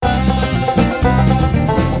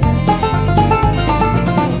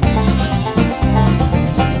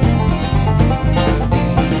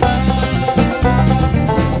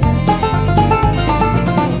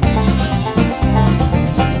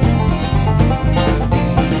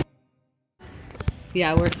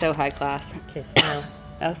Yeah, we're so high class. Okay, smile.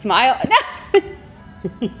 Oh, smile. No.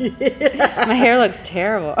 My hair looks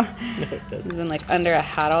terrible. No, it doesn't. I've been like under a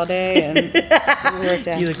hat all day and worked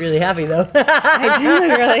out. You look really happy though. I do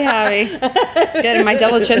look really happy. Good, and my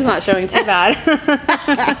double chin's not showing too bad.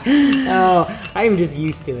 Oh, I'm just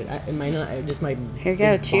used to it. Am I not? Just my. Here you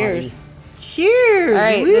go. big Cheers. body. Cheers. All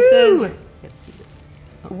right, Woo! this is Can't see this.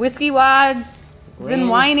 Whiskey Wads and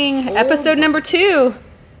Whining, episode number 2.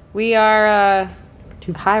 We are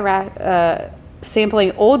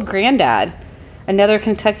sampling Old Grandad, another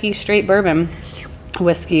Kentucky straight bourbon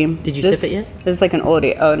whiskey. Did you sip it yet? This is like an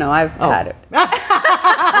oldie. Oh no, I've had it.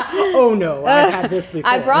 Oh no, I've had this before.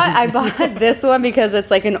 I bought this one because it's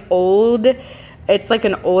like an old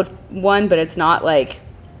one, but it's not like.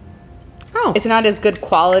 Oh, It's not as good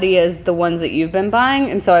quality as the ones that you've been buying,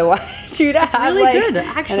 and so I wanted you to have really like good,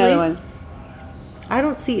 actually. another one. I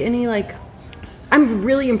don't see any like. I'm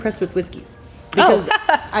really impressed with whiskeys because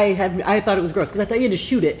I thought it was gross because I thought you had to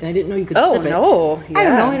shoot it and I didn't know you could Oh sip it. no! I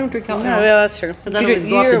don't know. I don't drink No, alcohol. yeah, that's true. But then I would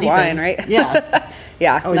go off the You're deep wine, end. right? Yeah.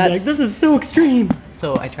 Yeah. I would be like, this is so extreme.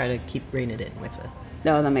 So I try to keep reining it in with it,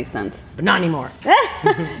 No, that makes sense. but not anymore.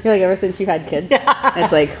 You're like, ever since you had kids,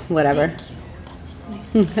 it's like whatever.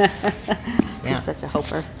 You're such a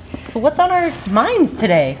hoper. So what's on our minds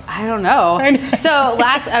today? I don't know. I know. So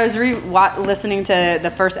I was listening to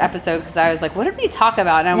the first episode because I was like, what did we talk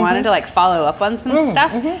about? And I wanted to like follow up on some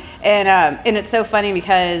stuff. And it's so funny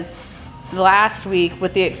because last week,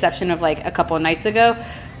 with the exception of like a couple of nights ago,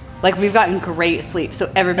 like we've gotten great sleep.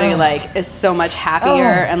 So everybody like is so much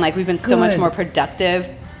happier and like we've been so much more productive.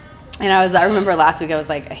 And I remember last week I was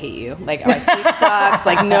like, I hate you. Like my sleep sucks.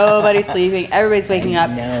 Like nobody's sleeping. Everybody's waking up.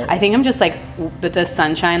 I think I'm just like, with the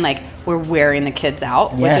sunshine, like we're wearing the kids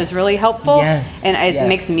out, which is really helpful. Yes. And it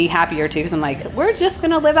makes me happier too because I'm like, we're just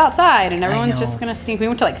gonna live outside and everyone's just gonna stink. We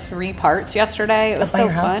went to like 3 parks yesterday. It was so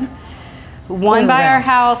fun. One by our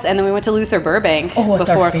house, and then we went to Luther Burbank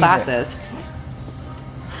before classes.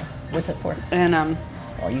 What's it for? And Oh,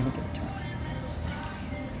 you can give it to me.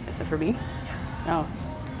 is it for me? Oh.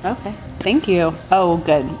 Okay. Thank you. Oh,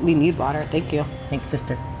 good. We need water. Thank you. Thanks,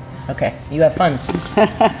 sister. Okay, you have fun.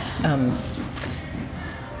 I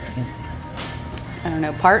don't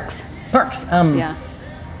know. Parks? Parks. Yeah.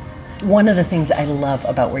 One of the things I love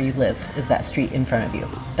about where you live is that street in front of you.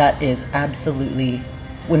 That is absolutely.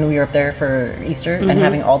 When we were up there for Easter and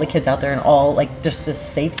having all the kids out there and all like just this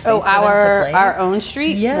safe space. Oh, for them to play. our own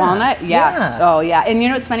street, Yeah. Walnut. Yeah. Oh, yeah. And you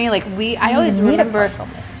know what's funny? Like I always need a remember. park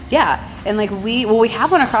almost. Yeah, and like we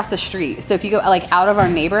have one across the street. So if you go like out of our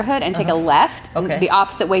neighborhood and take a left, the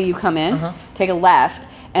opposite way you come in, take a left,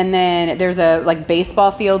 and then there's a like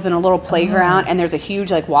baseball fields and a little playground, and there's a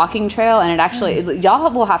huge like walking trail, and it actually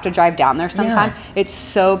y'all will have to drive down there sometime. Yeah. It's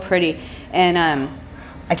so pretty, and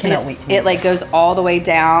I cannot wait. It like goes all the way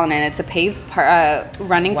down, and it's a paved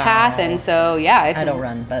running path, and so yeah, it's, I don't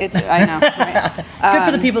run, but it's I know. Right? Good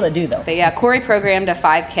for the people that do, though. But yeah, Corey programmed a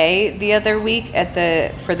 5K the other week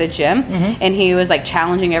for the gym, and he was like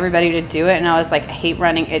challenging everybody to do it, and I was like, I hate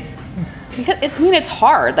running it. Because it's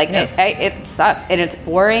hard. Like it sucks and it's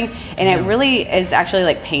boring, and it really is actually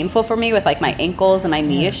like painful for me with like my ankles and my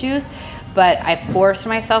knee issues. But I forced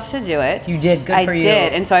myself to do it. You did. Good for you. I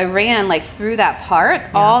did. And so I ran like through that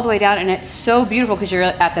park all the way down, and it's so beautiful because you're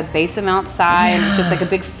at the base of Mount Si, and it's just like a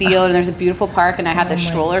big field, and there's a beautiful park, and I had the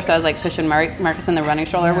stroller, so I was like pushing Marcus in the running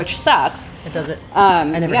stroller, which sucks. It does it. I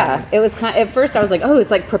never had It was kind of, at first I was like, oh, it's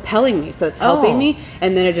like propelling me, so it's helping me,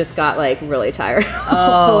 and then it just got like really tired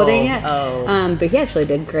holding it. But he actually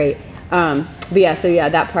did great. But yeah, so yeah,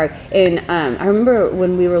 that park. And I remember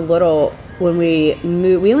when we were little, when we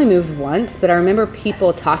moved, we only moved once, but I remember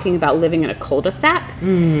people talking about living in a cul-de-sac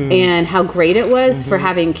and how great it was for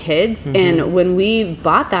having kids. And when we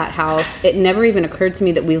bought that house, it never even occurred to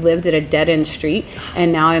me that we lived at a dead-end street.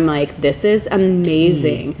 And now I'm like, this is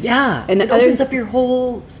amazing. Yeah. And it opens up your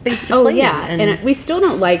whole space to play. Oh, yeah. And we still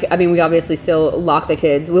don't like, I mean, we obviously still lock the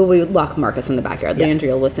kids. We lock Marcus in the backyard. Landry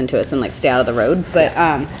will listen to us and like stay out of the road. But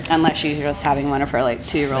unless she's just having one of her like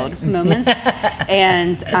 2-year-old moments.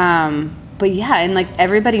 And, but yeah, and like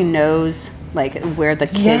everybody knows like where the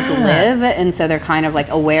kids live, and so they're kind of like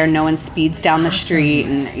aware. No one speeds down the street,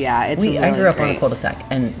 and it's really I grew up on great. a cul-de-sac,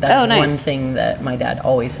 and that's nice. one thing that my dad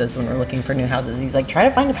always says when we're looking for new houses. He's like, try to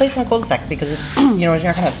find a place on a cul-de-sac because it's you're not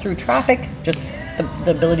gonna have through traffic, just the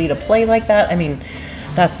ability to play like that. I mean,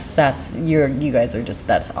 that's you guys are just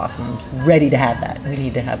that's awesome. I'm ready to have that. We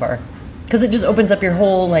need to have our because it just opens up your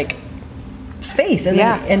whole like space, and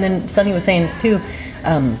then Sunny was saying too.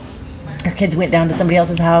 Our kids went down to somebody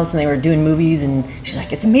else's house and they were doing movies, and she's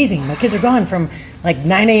like, it's amazing. My kids are gone from like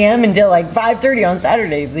 9 a.m. until like 5:30 on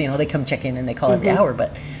Saturdays. You know, they come check in and they call every hour.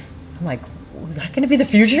 But I'm like, was that going to be the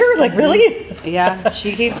future? Like, really? Yeah,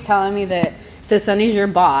 she keeps telling me that. So Sunny's your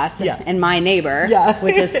boss and my neighbor,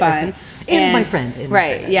 which is fun. And my friend.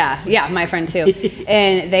 Yeah, my friend too.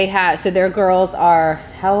 And they have, so their girls are,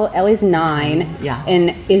 Ellie's 9,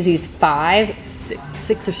 and Izzy's 5.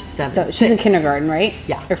 6 or 7. So she's in kindergarten, right?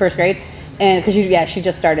 Yeah. Or first grade. And because she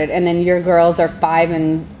just started. And then your girls are 5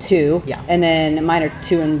 and 2. Yeah. And then mine are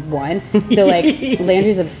 2 and 1. So like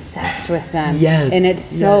Landry's obsessed with them. Yes. And it's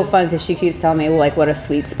so fun because she keeps telling me like what a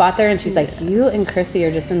sweet spot there. And she's like, you and Chrissy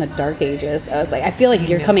are just in the dark ages. I was like, I feel like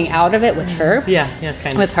you're coming out of it with her. Yeah,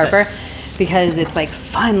 kind of. With Harper. Because it's like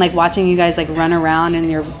fun, like watching you guys like run around and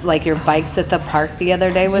your bikes at the park the other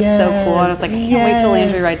day was so cool. And I was like, I can't wait till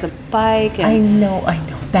Landry rides a bike. And I know.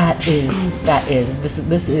 That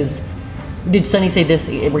is. Did Sunny say this?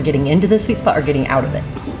 We're getting into the sweet spot or getting out of it?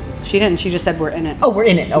 She didn't. She just said we're in it. Oh, we're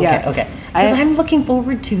in it. Okay, Yeah. okay. Because I'm looking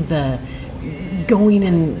forward to the going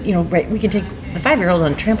and, we can take the 5-year-old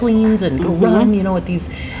on trampolines and go run, at these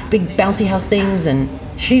big bouncy house things, and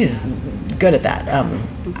she's good at that.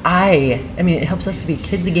 I mean, it helps us to be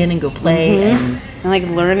kids again and go play and like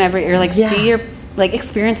learn see your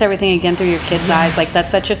experience everything again through your kids' eyes. Like that's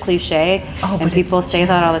such a cliche, and people say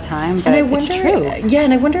that all the time, but it's true. Yeah,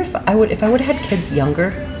 and I wonder if I would have had kids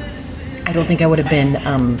younger. I don't think I would have been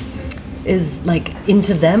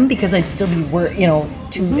into them, because I'd still be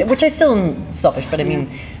which I still am selfish, but I mean,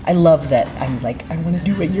 I love that I'm like, I want to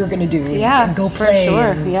do what you're going to do and go play. For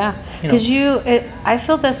sure, because I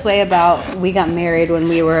feel this way about, we got married when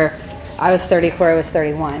I was 30, Corey was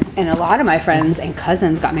 31, and a lot of my friends and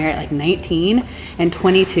cousins got married at like 19 and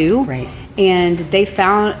 22, right? And they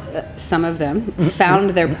found, some of them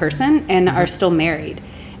found their person and are still married,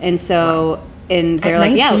 and so and they're at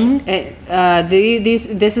like 19?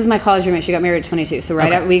 This is my college roommate. She got married at 22, so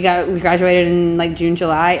after we graduated in like June,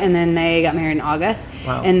 July, and then they got married in August.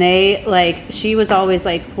 Wow. And they she was always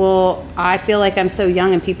like, well, I feel like I'm so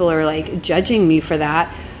young and people are like judging me for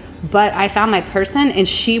that. But I found my person, and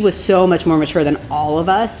she was so much more mature than all of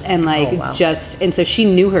us, and and so she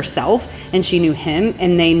knew herself and she knew him,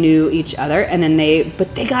 and they knew each other, and then they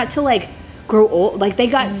got to like grow old, like they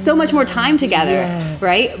got so much more time together,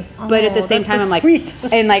 right? But at the same time, I'm like, sweet.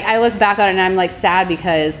 And like I look back on it and I'm like sad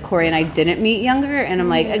because Corey and I didn't meet younger, and I'm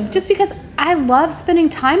like, just because I love spending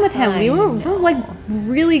time with him. We were like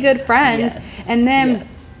really good friends, and then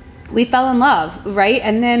we fell in love, right?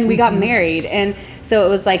 And then we got married, and so it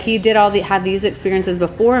was like he had these experiences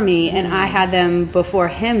before me, and I had them before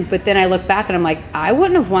him. But then I look back and I'm like, I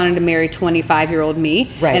wouldn't have wanted to marry 25-year-old me,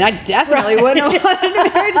 and I definitely wouldn't have wanted to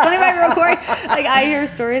marry 25-year-old Corey. Like I hear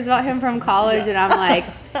stories about him from college, and I'm like,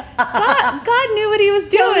 God knew what he was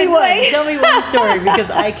doing. Tell me one story, because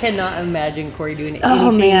I cannot imagine Corey doing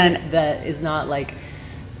anything that is not like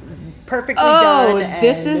perfectly done.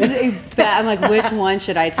 This is a bad. I'm like, which one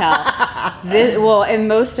should I tell? And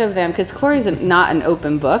most of them, because Corey's not an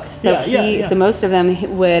open book, so so most of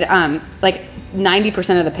them would like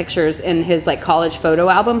 90% of the pictures in his like college photo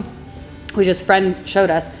album, which his friend showed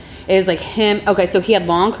us, is like him. Okay, so he had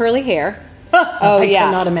long curly hair. I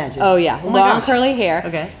cannot imagine. Oh yeah, long curly hair.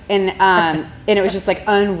 Okay. And it was just like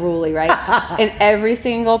unruly, right? And every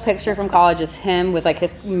single picture from college is him with like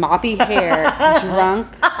his moppy hair, drunk,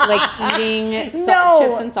 like eating chips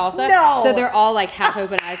and salsa. No. So they're all like half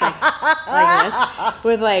open eyes, like this,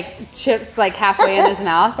 with like chips like halfway in his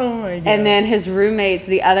mouth. Oh my God. And then his roommates,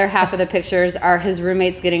 the other half of the pictures are his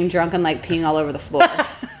roommates getting drunk and like peeing all over the floor.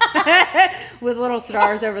 With little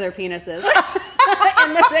stars over their penises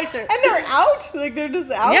in the picture. And they're out? Like they're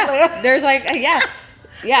just out? Yeah. There's like,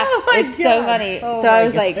 it's God. so funny. Oh so I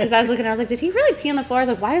was God. like, because I was looking, I was like, did he really pee on the floor? I was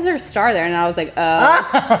like, why is there a star there? And I was like,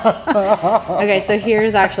 oh. Okay, so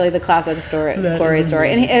here's actually the classic story, Corey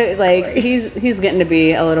story. And he's getting to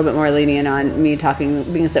be a little bit more lenient on me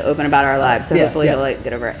being so open about our lives. So hopefully he'll like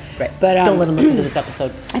get over it. Right. But don't let him listen to this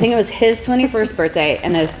episode. I think it was his 21st birthday,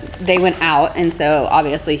 and they went out, and so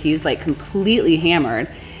obviously he's like completely hammered,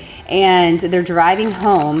 and they're driving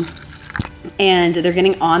home, and they're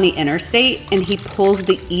getting on the interstate, and he pulls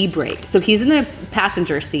the e-brake. So he's in the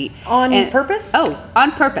passenger seat. On purpose? Oh,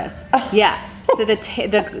 on purpose. Yeah. So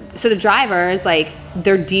the driver is like,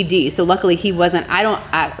 they're DD. So luckily he wasn't. I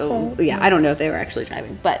don't know if they were actually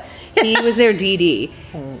driving, but He was their DD.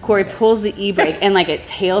 Corey pulls the e-brake and like it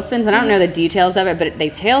tail spins. And I don't know the details of it, but they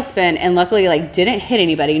tail spin and luckily like didn't hit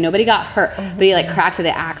anybody. Nobody got hurt, but he like cracked the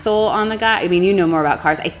axle on the guy. I mean, you know more about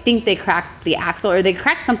cars. I think they cracked the axle or they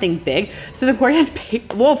cracked something big. So then Corey had to pay.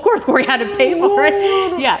 Well, of course Corey had to pay for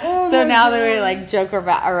it. Yeah. So now they like joke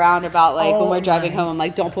around about like when we're driving home, I'm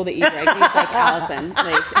like, don't pull the e-brake. He's like, Allison,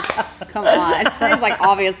 like, come on. I was like,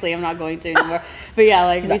 obviously I'm not going to anymore. But yeah,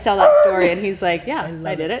 like we tell that story and he's like, yeah,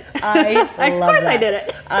 I did it. Of course I did it.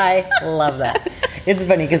 I love that. It's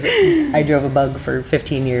funny because I drove a Bug for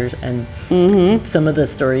 15 years and some of the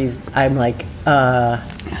stories I'm like, is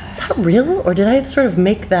that real? Or did I sort of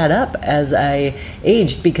make that up as I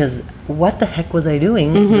aged? Because what the heck was I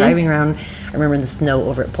doing driving around? I remember in the snow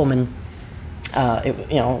over at Pullman. It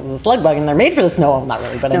was a slug bug and they're made for the snow. Well, not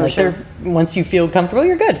really, but I'm like, once you feel comfortable,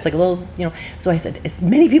 you're good. It's like a little, so I said, as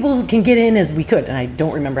many people can get in as we could. And I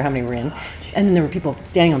don't remember how many were in. And then there were people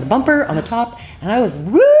standing on the bumper, on the top, and I was,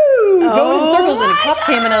 going in circles and a cop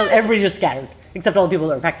came and everybody just scattered. Except all the people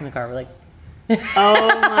that were packed in the car were like, oh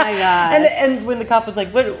my God. And when the cop was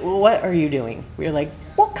like, what are you doing? We were like,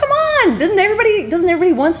 well, come on. Doesn't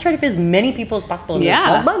everybody once try to fit as many people as possible in a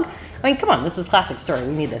slug bug? I mean, come on, this is a classic story.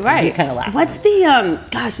 We need this. Right. We kind of laugh. What's the,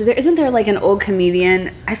 isn't there like an old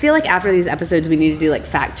comedian? I feel like after these episodes, we need to do like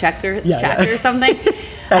fact check or something.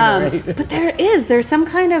 But there's some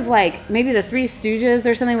kind of like, maybe the Three Stooges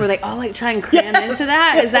or something where they all like try and cram into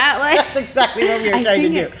that. Is that like? That's exactly what we were trying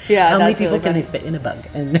to do. Yeah. How many people can they fit in a bug?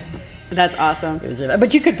 And that's awesome. It was really,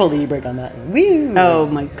 but you could pull the e-brake on that. Oh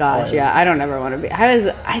my gosh, yeah. I don't ever want to be.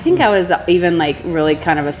 I think I was even like really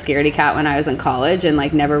kind of a scaredy cat when I was in college and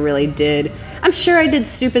like never really did. I'm sure I did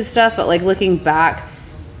stupid stuff, but like looking back,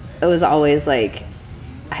 it was always like,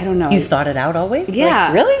 I don't know. You thought it out always? Yeah.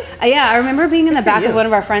 Like, really? Yeah, I remember being in the back of one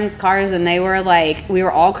of our friends' cars and they were like, we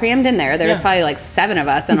were all crammed in there. There was probably like 7 of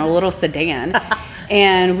us in a little sedan.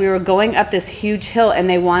 And we were going up this huge hill and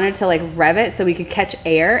they wanted to like rev it so we could catch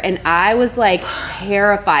air. And I was like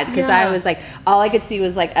terrified because I was like, all I could see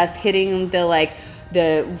was like us hitting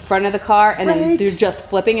the front of the car and then they're just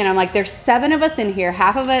flipping. And I'm like, there's 7 of us in here.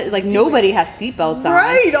 Half of it, like nobody has seatbelts on.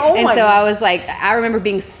 Right. Oh and my so I was like, I remember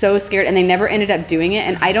being so scared and they never ended up doing it.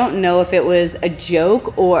 And I don't know if it was a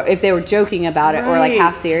joke or if they were joking about it or like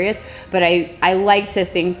half serious. But I like to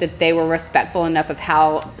think that they were respectful enough of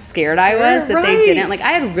how scared I was that they didn't. Like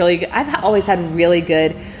I had really good, I've always had really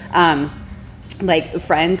good like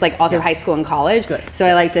friends like all through high school and college. Good. So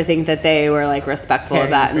I like to think that they were like respectful of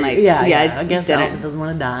that and like I guess Elsa doesn't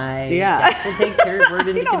want to die. Yeah. We'll take care of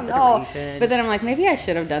it into consideration. But then I'm like, maybe I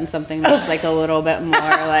should have done something that's like a little bit more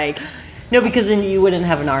like. No, because then you wouldn't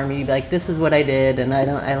have an arm. You'd be like, "This is what I did, and I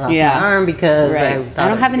lost my arm because I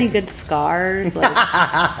don't have any good scars.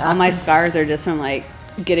 Like, all my scars are just from like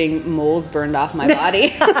getting moles burned off my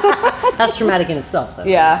body. That's traumatic in itself, though.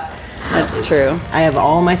 Yeah, that's true. I have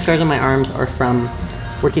all my scars on my arms are from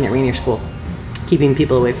working at Rainier School, keeping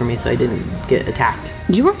people away from me so I didn't get attacked.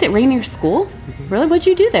 You worked at Rainier School? Really? What'd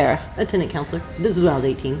you do there? Attendant counselor. This is when I was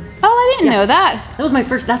 18. Oh, I didn't know that. That was my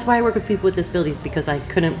first. That's why I work with people with disabilities, because I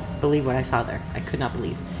couldn't believe what I saw there. I could not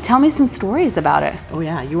believe. Tell me some stories about it. Oh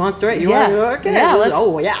yeah, you want story? Okay.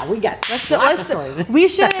 Yeah, we got lots of stories. We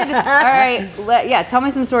should. All right. Tell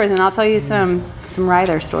me some stories, and I'll tell you some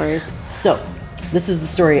Ryther stories. So, this is the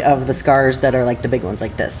story of the scars that are like the big ones,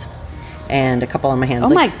 like this, and a couple on my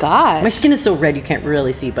hands. Oh my gosh. My skin is so red you can't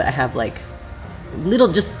really see, but I have like little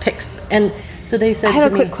just picks. And so they said, I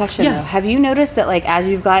have a quick question though. Have you noticed that like as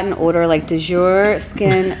you've gotten older, like does your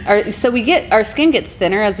skin our skin gets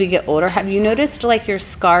thinner as we get older? Have you noticed like your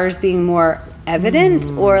scars being more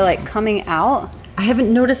evident or like coming out? I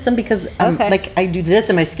haven't noticed them because like I do this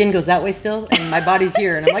and my skin goes that way still and my body's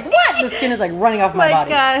here and I'm like, what? The skin is like running off my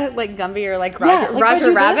body. Like Gumby or like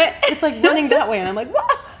Roger Rabbit. It's like running that way and I'm like,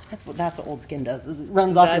 what? That's what old skin does. Is it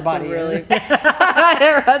runs off your body. It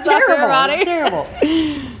runs off your body. It's terrible.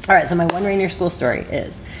 All right, so my one Rainier School story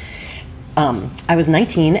is, I was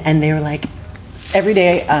 19 and they were like, every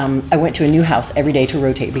day I went to a new house every day to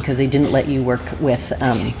rotate because they didn't let you work with,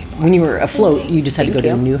 when you were afloat, you just had to go to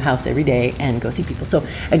a new house every day and go see people. So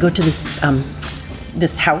I go to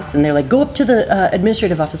this house and they're like, go up to the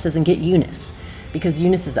administrative offices and get Eunice because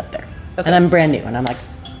Eunice is up there. Okay. And I'm brand new and I'm like,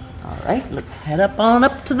 all right, let's head up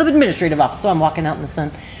to the administrative office. So I'm walking out in the sun.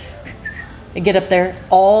 I get up there.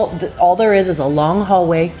 All there is a long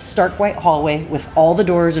hallway, stark white hallway with all the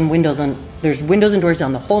doors and windows on. There's windows and doors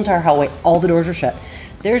down the whole entire hallway. All the doors are shut.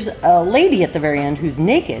 There's a lady at the very end who's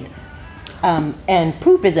naked, and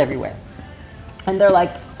poop is everywhere. And they're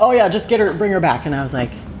like, "Oh yeah, just get her, bring her back." And I was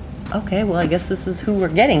like, "Okay, well I guess this is who we're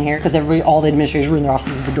getting here," because all the administrators were in their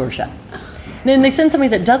offices with the door shut. Then they send somebody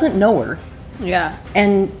that doesn't know her Yeah.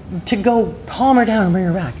 and to go calm her down and bring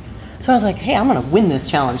her back. So I was like, hey, I'm gonna win this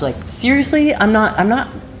challenge. Like, seriously,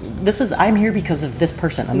 I'm here because of this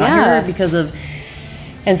person. I'm not here because of,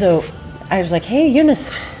 and so I was like, hey,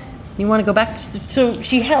 Eunice, you want to go back? So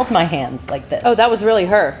she held my hands like this. Oh, that was really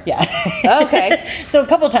her. Yeah. Okay. So a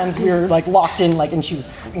couple of times we were like locked in, like, and she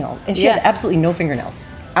was, and she had absolutely no fingernails.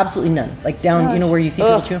 Absolutely none. Like down, where you see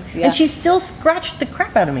people chew. Yeah. And she still scratched the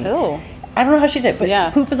crap out of me. Oh. I don't know how she did,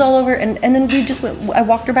 but poop was all over. And then we just went, I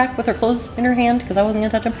walked her back with her clothes in her hand because I wasn't going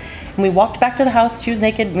to touch them. And we walked back to the house. She was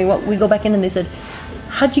naked. And we go back in and they said,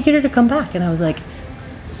 how'd you get her to come back? And I was like,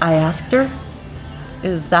 I asked her,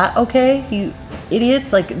 is that okay, you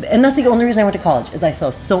idiots? Like, and that's the only reason I went to college is I saw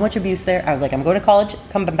so much abuse there. I was like, I'm going to college,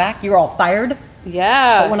 coming back. You're all fired.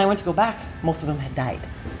 Yeah. But when I went to go back, most of them had died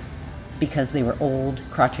because they were old,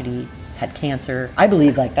 crotchety, had cancer. I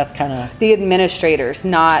believe like that's kind of the administrators,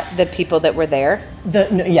 not the people that were there.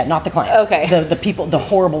 Not the clients. Okay. The people, the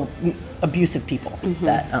horrible, abusive people.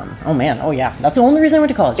 That. That's the only reason I went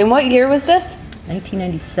to college. And what year was this?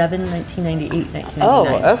 1997, 1998, 1999.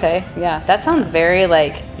 Oh, okay. Yeah, that sounds very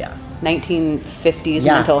like 1950s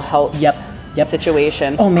mental health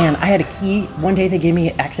situation. Oh man, I had a key. One day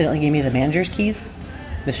they accidentally gave me the manager's keys.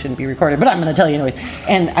 This shouldn't be recorded, but I'm going to tell you anyways.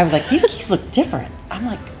 And I was like, these keys look different. I'm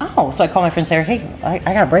like, oh. So I called my friend Sarah, hey, I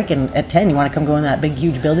got a break in at 10. You want to come go in that big,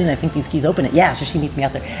 huge building? I think these keys open it. Yeah, so she meets me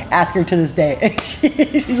out there. Ask her to this day.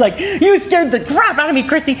 She's like, you scared the crap out of me,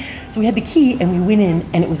 Christy. So we had the key and we went in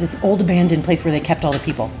and it was this old abandoned place where they kept all the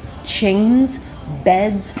people. Chains,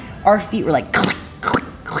 beds, our feet were like click, click,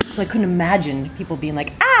 click. So I couldn't imagine people being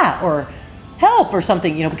like, or help or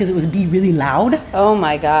something, because it would be really loud. Oh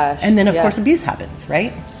my gosh. And then of course abuse happens,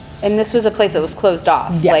 right? And this was a place that was closed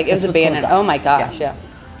off. Yeah, like it was abandoned. Oh my gosh, yeah.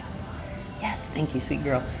 Yes, thank you, sweet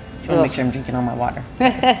girl. Just want to make sure I'm drinking all my water.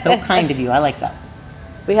 So kind of you. I like that.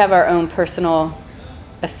 We have our own personal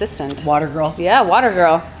assistant. Water girl. Yeah, water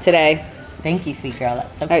girl today. Thank you, sweet girl.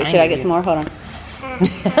 That's so kind. All right, should I get some more? Hold on.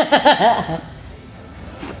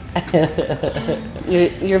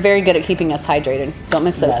 You're very good at keeping us hydrated. Don't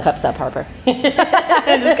mix those cups up, Harper.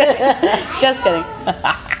 Just kidding.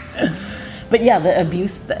 But yeah, the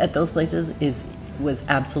abuse at those places was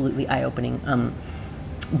absolutely eye-opening.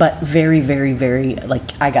 But very, very, very,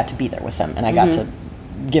 like, I got to be there with them, and I got to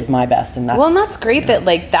give my best, and that's great that,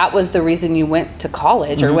 like, that was the reason you went to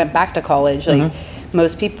college or went back to college. Like,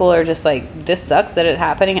 most people are just like, this sucks that it's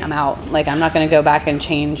happening, I'm out. Like, I'm not going to go back and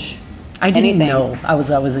change I didn't anything. know. I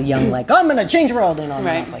was a young, like, I'm going to change the world, and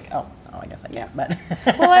I was like, oh, I guess I can't. But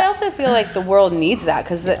well, I also feel like the world needs that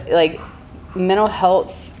because, like, mental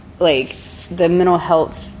health, like, the mental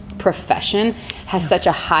health profession has such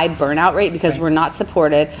a high burnout rate because we're not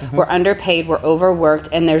supported, we're underpaid, we're overworked,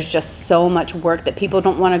 and there's just so much work that people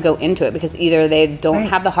don't want to go into it because either they don't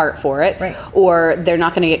have the heart for it or they're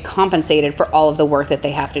not going to get compensated for all of the work that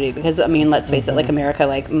they have to do because, I mean, let's face it, like America,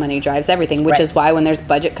 like money drives everything, which is why when there's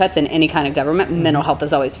budget cuts in any kind of government, mental health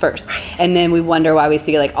is always first. And then we wonder why we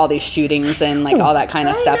see like all these shootings and like all that kind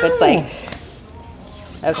of stuff. It's like,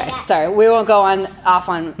 okay, sorry, we won't go off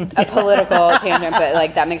on a political tangent, but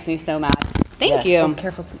like that makes me so mad. Thank you. Oh,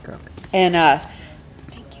 careful, sweet girl. And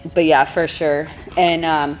thank you. But yeah, for sure.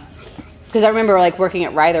 And because I remember like working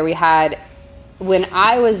at Ryther, we had when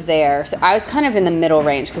I was there, so I was kind of in the middle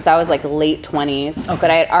range because I was like late 20s,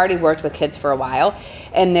 but I had already worked with kids for a while,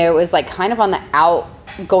 and there was like kind of on the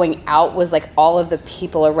going out was like all of the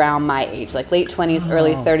people around my age, like late 20s,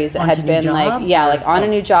 early 30s that had been like, like on a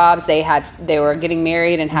new jobs. They were getting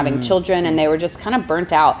married and having children, and they were just kind of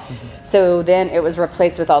burnt out. So then it was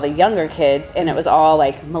replaced with all the younger kids, and it was all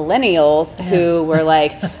like millennials who were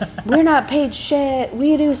like, we're not paid shit.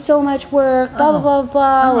 We do so much work, blah, blah, blah,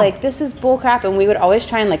 blah. Like, this is bullcrap. And we would always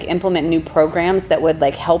try and like implement new programs that would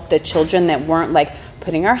like help the children that weren't like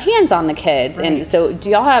putting our hands on the kids. And so do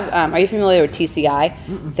y'all have, are you familiar with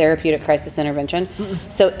TCI, Therapeutic Crisis Intervention?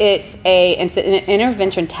 So it's an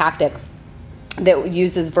intervention tactic that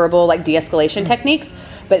uses verbal like de-escalation techniques.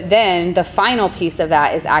 But then the final piece of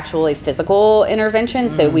that is actually physical intervention.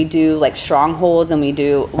 So we do like strongholds, and we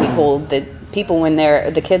hold the people when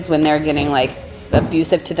the kids when they're getting like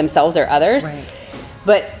abusive to themselves or others. Right.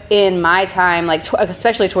 But in my time, like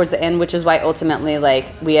especially towards the end, which is why ultimately like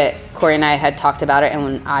Corey and I had talked about it, and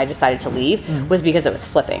when I decided to leave was because it was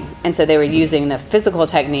flipping. And so they were using the physical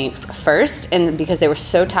techniques first, and because they were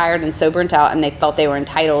so tired and so burnt out, and they felt they were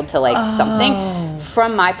entitled to like something.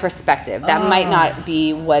 From my perspective, that might not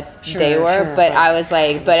be what they were, but I was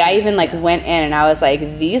like, but I even like went in and I was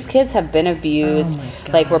like, these kids have been abused.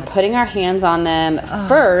 Like, we're putting our hands on them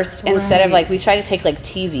first instead of like, we try to take like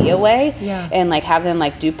TV away and like have them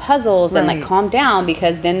like do puzzles and like Right. calm down,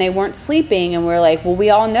 because then they weren't sleeping. And we're like, well, we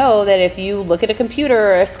all know that if you look at a computer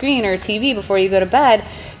or a screen or a TV before you go to bed,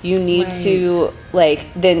 you need to like,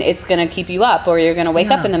 then it's going to keep you up, or you're going to wake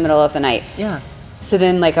up in the middle of the night. Yeah. So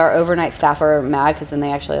then, like, our overnight staff are mad because then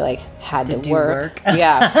they actually, like, had to do work.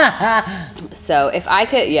 Yeah. So if I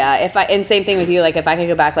could, and same thing with you, like, if I could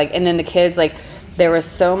go back, like, and then the kids, like, there was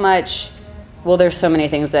so much, well, there's so many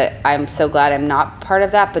things that I'm so glad I'm not part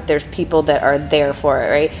of that, but there's people that are there for it,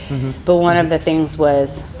 right? Mm-hmm. But one of the things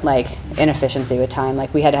was, like, inefficiency with time.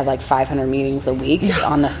 Like, we had to have, like, 500 meetings a week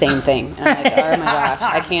on the same thing. And I'm like, oh, my gosh,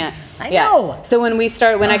 I can't. I know. So when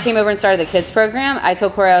I came over and started the kids program, I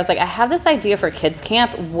told Corey, I was like, I have this idea for kids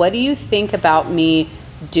camp. What do you think about me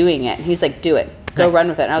doing it? And he's like, do it. Go run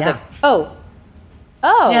with it. And I was like, oh.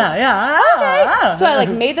 Yeah. Okay. So I like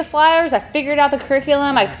made the flyers. I figured out the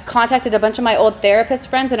curriculum. I contacted a bunch of my old therapist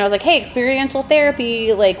friends, and I was like, hey, experiential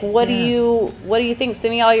therapy. Like, what do you think?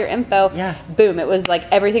 Send me all your info. Yeah. Boom. It was like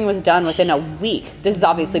everything was done within a week. This is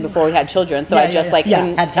obviously before we had children. So I just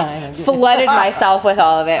had time. Flooded myself with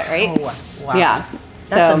all of it. Right. Oh, wow. Yeah.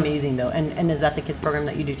 That's amazing though. And is that the kids program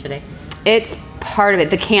that you do today? It's part of it.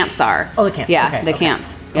 The camps are. Oh, the camps. Yeah, okay, the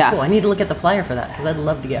camps. Yeah. Cool. I need to look at the flyer for that because I'd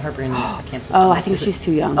love to get Harper in a camp. Oh, I think she's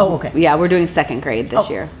too young. Oh, okay. Yeah, we're doing second grade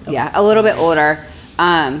this year. Okay. Yeah, a little bit older.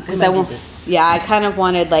 Because I kind of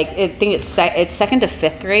wanted I think it's second to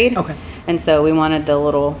fifth grade. Okay. And so we wanted the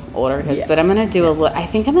little older kids, but I'm gonna do I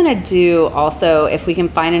think I'm gonna do also, if we can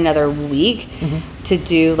find another week to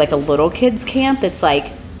do like a little kids camp that's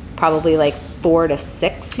like probably like 4 to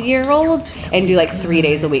 6 year olds, and do like 3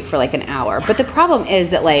 days a week for like an hour. But the problem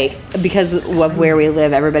is that like, because of where we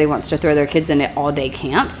live, everybody wants to throw their kids into all day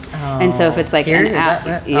camps. And so if it's like Here? an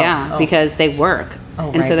hour, because they work.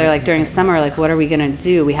 Oh, and so they're like, during summer, like, what are we going to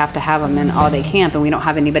do? We have to have them in all day camp, and we don't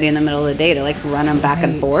have anybody in the middle of the day to like run them back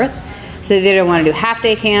and forth. So they either want to do half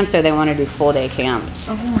day camps or they want to do full day camps.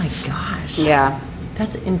 Oh my gosh. Yeah.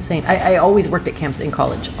 That's insane. I always worked at camps in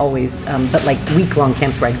college, always, but like week-long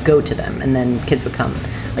camps where I'd go to them, and then kids would come,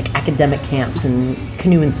 like academic camps and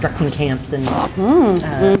canoe instructing camps and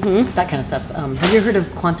that kind of stuff. Have you heard of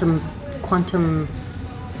quantum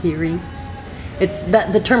theory? It's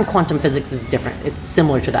that the term quantum physics is different. It's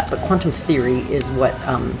similar to that, but quantum theory is what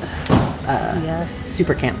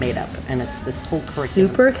Super Camp made up, and it's this whole curriculum.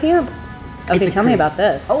 Super camp? Okay, tell me about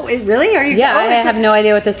this. Oh, really? Are you? Yeah, I have no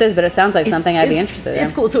idea what this is, but it sounds like something I'd be interested in.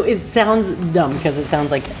 It's cool. So it sounds dumb because it sounds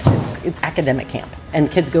like it's academic camp,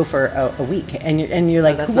 and kids go for a week, and you're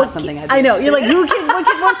like, that's not something I know. You're like, what kid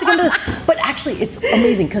wants to come to this? But actually, it's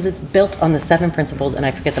amazing because it's built on the 7 principles, and I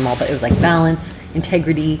forget them all, but it was like balance,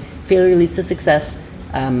 integrity, failure leads to success,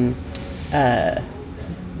 things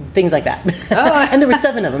like that. Oh. And there were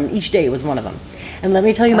 7 of them. Each day was one of them. And let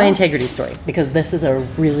me tell you my integrity story, because this is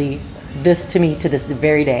this to me, to this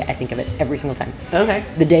very day, I think of it every single time. Okay.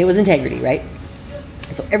 The day was integrity, right?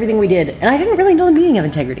 And so everything we did, and I didn't really know the meaning of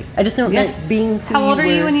integrity. I just know it meant being who How old you are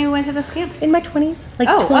you were. when you went to this camp? In my 20s. Like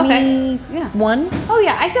Oh, okay. 21. Oh,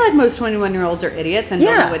 yeah. I feel like most 21-year-olds are idiots and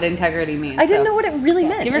don't know what integrity means. I didn't know what it really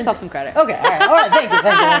meant. Give yourself some credit. Okay, all right. Thank you.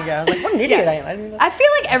 I was like, what an idiot I am. I didn't know. I feel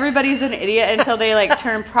like everybody's an idiot until they like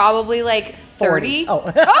turn probably like 30.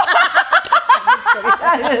 Oh.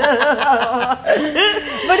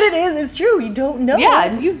 But it's true. You don't know.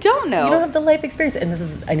 Yeah, you don't know. You don't have the life experience.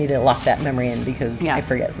 And I need to lock that memory in because I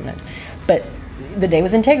forget sometimes. But the day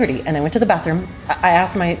was integrity, and I went to the bathroom. I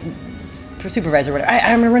asked my supervisor, whatever,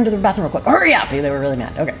 I'm going to run to the bathroom real quick. Hurry up. They were really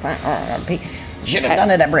mad. Okay, fine. Should have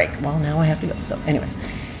done it at break. Well, now I have to go. So anyways,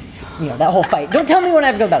 that whole fight. Don't tell me when I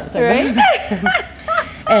have to go to the bathroom. Sorry. Right?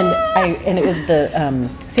 And it was the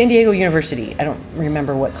San Diego University. I don't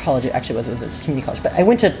remember what college it actually was. It was a community college. But I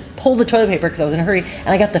went to pull the toilet paper because I was in a hurry, and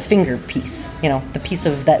I got the finger piece. The piece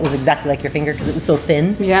of that was exactly like your finger because it was so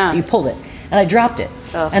thin. Yeah. You pulled it, and I dropped it.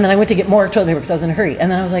 Oh. And then I went to get more toilet paper because I was in a hurry. And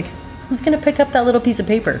then I was like, who's going to pick up that little piece of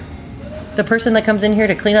paper? The person that comes in here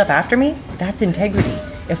to clean up after me? That's integrity.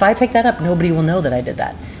 If I pick that up, nobody will know that I did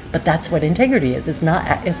that. But that's what integrity is. It's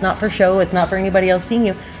not for show. It's not for anybody else seeing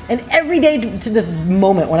you. And every day to this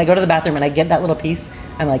moment, when I go to the bathroom and I get that little piece,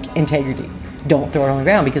 I'm like, integrity. Don't throw it on the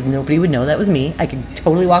ground because nobody would know that was me. I could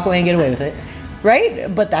totally walk away and get away with it.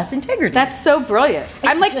 Right? But that's integrity. That's so brilliant.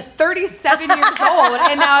 I'm like 37 years old,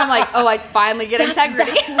 and now I'm like, I finally get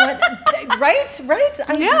integrity. Right? I was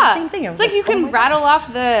the same thing. It's like you can rattle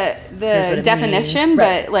off the definition,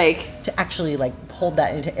 but like to actually like hold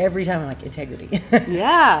that into every time I'm like, integrity.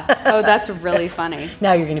 Yeah. Oh, that's really funny.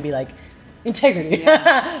 Now you're gonna be like, integrity.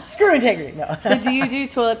 Yeah. Screw integrity. No. So do you do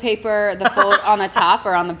toilet paper, the fold on the top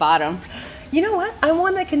or on the bottom? You know what? I'm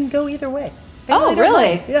one that can go either way. Oh,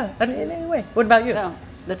 really? Yeah, in any way. What about you? No,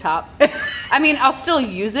 the top. I mean, I'll still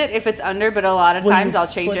use it if it's under, but a lot of times I'll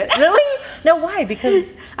change it. Really? No, why?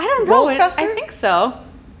 Because I don't know. rolls faster? I think so.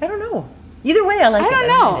 I don't know. Either way, I like it. I don't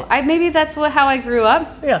know. Maybe that's how I grew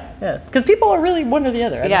up. Yeah. Because people are really one or the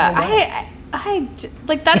other. I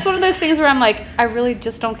like that's one of those things where I'm like, I really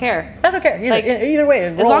just don't care. I don't care. Either way.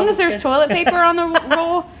 As long as there's toilet paper on the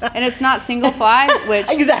roll and it's not single ply,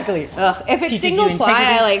 which exactly. If it's single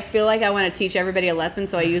ply, I feel like I want to teach everybody a lesson,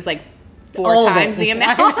 so I use 4 times the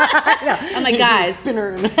amount. I'm like, guys.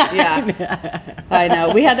 Yeah. I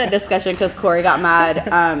know. We had that discussion because Corey got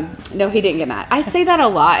mad. No, he didn't get mad. I say that a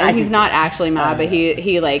lot, and he's not actually mad, but he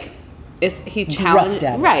challenged,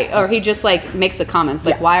 right? Or he just makes a comment.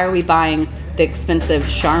 It's why are we buying the expensive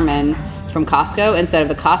Charmin from Costco instead of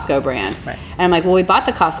the Costco brand? Right. And I'm like, well, we bought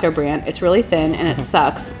the Costco brand. It's really thin and it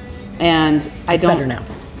sucks. And it's better now.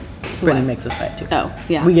 Brendan makes us buy it too. Oh,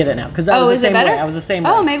 yeah. We get it now. Because I was the same way. I was the same way.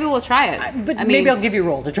 Oh, maybe we'll try it. But maybe I'll give you a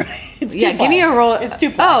roll to try it. Give me a roll. It's 2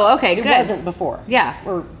 ply. Oh, okay, good. It wasn't before. Yeah.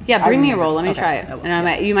 Bring me a roll. Let me try it.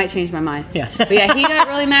 And you might change my mind. Yeah. But yeah, he got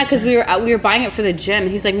really mad because we were buying it for the gym.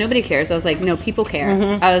 He's like, nobody cares. I was like, no, people care.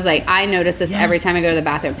 Mm-hmm. I was like, I notice this every time I go to the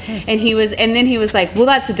bathroom. Yes. And then he was like, well,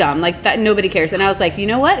 that's dumb. That nobody cares. And I was like, you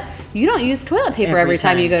know what? You don't use toilet paper every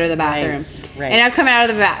time you go to the bathroom. Right. And I'm coming out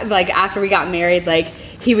of the after we got married,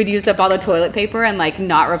 he would use up all the toilet paper and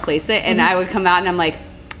not replace it. And I would come out and I'm like,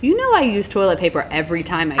 you know I use toilet paper every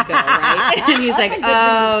time I go, right? And he's like,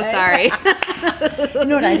 oh, sorry. You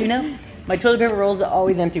know what I do now? My toilet paper rolls are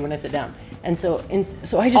always empty when I sit down. And so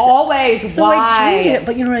I just... Always. So I change it.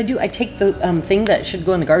 But you know what I do? I take the thing that should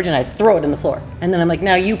go in the garbage and I throw it in the floor. And then I'm like,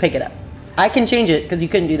 now you pick it up. I can change it because you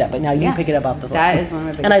couldn't do that. But now you pick it up off the floor. That is one of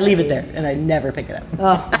my biggest And I leave it there. And I never pick it up.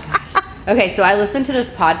 Oh, my gosh. Okay, so I listened to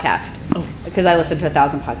this podcast. Because I listen to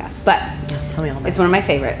 1,000 podcasts. But tell me all about it's one of my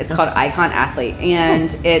favorite. It's called Icon Athlete.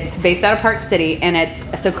 And it's based out of Park City.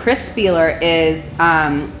 And so Chris Spieler is,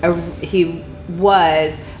 he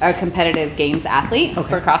was a competitive games athlete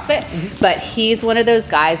for CrossFit. Mm-hmm. But he's one of those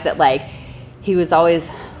guys that he was always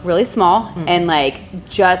really small and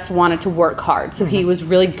just wanted to work hard. So he was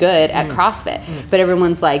really good at CrossFit. But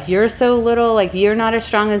everyone's like, you're so little, you're not as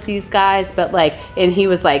strong as these guys. But and he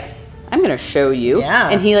was like, I'm going to show you. Yeah.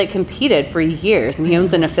 And he competed for years and he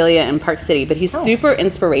owns an affiliate in Park City, but he's super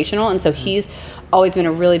inspirational. And so he's always been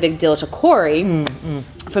a really big deal to Corey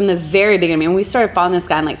from the very beginning. I mean, we started following this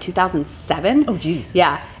guy in 2007. Oh, geez.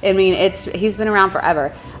 Yeah. I mean, he's been around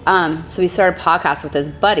forever. So we started podcasts with his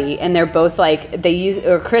buddy and they're both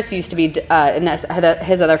Chris used to be, and that's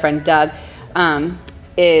his other friend, Doug,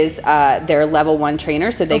 is their level 1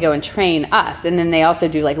 trainer, so they go and train us, and then they also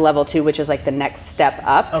do level 2, which is the next step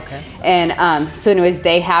up. Okay. And so anyways,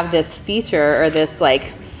 they have this feature or this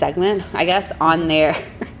segment, I guess, on their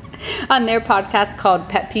on their podcast called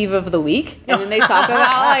Pet Peeve of the Week, and then they talk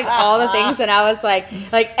about all the things, and I was like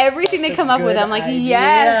everything they come up with, I'm like,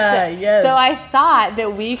 yes. So I thought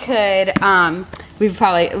that we could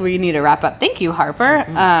we need to wrap up. Thank you, Harper,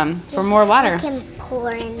 for more water. Pour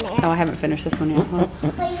in there. Oh, I haven't finished this one yet.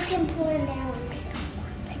 But you can pour in there.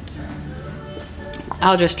 Thank you.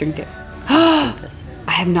 I'll just drink it. I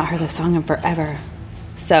have not heard this song in forever.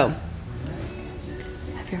 So,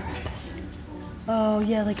 have you ever heard this? Oh,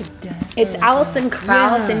 yeah, It's Alison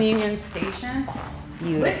Krauss in Union Station.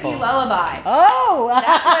 Beautiful. Whiskey Lullaby. Oh!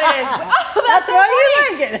 That's what it is. Oh, that's why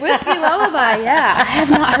you like it. Whiskey Lullaby, yeah. I have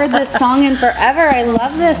not heard this song in forever. I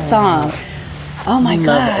love this song. Oh my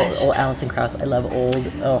gosh. Old Alison Krauss. I love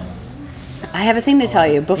old. Oh. I have a thing to tell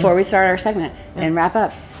you before we start our segment and wrap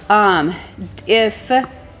up. If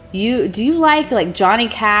you like Johnny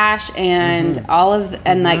Cash and all of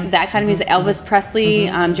that kind of music, Elvis Presley,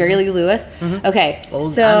 Jerry Lee Lewis. Okay, I'm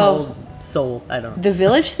old soul. I don't know. The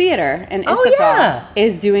Village Theater in Issaquah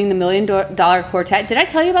is doing the $1 Million Quartet. Did I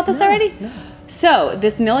tell you about this already? No. So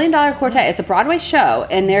this $1 Million Quartet, it's a Broadway show,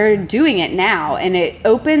 and they're doing it now, and it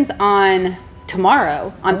opens on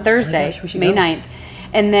tomorrow, on Thursday, May 9th.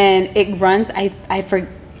 And then it runs, I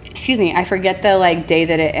forget the day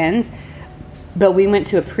that it ends, but we went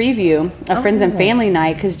to a preview, a friends and family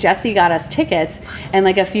night, because Jesse got us tickets, and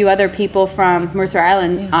a few other people from Mercer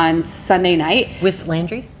Island on Sunday night. With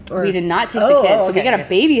Landry? We did not take the kids, so we got a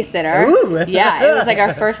babysitter. Ooh. Yeah, it was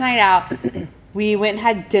our first night out. We went and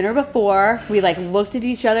had dinner before. We looked at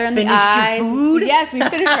each other in the eyes. Finished your food? Yes, we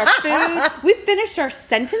finished our food. We finished our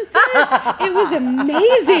sentences. It was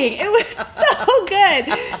amazing. It was so good.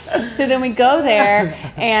 So then we go there,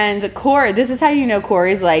 and Corey, this is how you know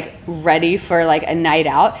Corey's ready for a night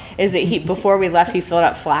out, is that before we left, he filled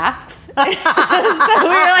up flasks. So we were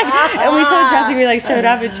and we told Jessie, we showed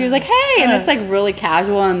up, and she was like, hey, and it's really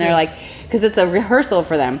casual, and they're because it's a rehearsal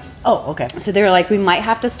for them. Oh, okay. So they were like, we might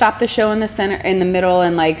have to stop the show in the middle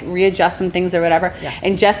and like readjust some things or whatever. Yeah.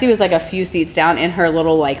 And Jessie was like a few seats down in her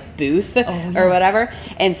little like booth or whatever.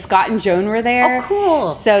 And Scott and Joan were there. Oh,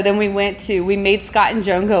 cool. So then we made Scott and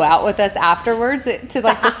Joan go out with us afterwards to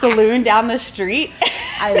like the saloon down the street.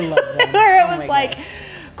 I love them. Where it Oh was my like, God.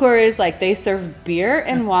 Corey's like, they serve beer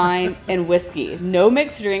and wine and whiskey. No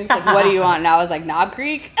mixed drinks. Like, what do you want? And I was like, Knob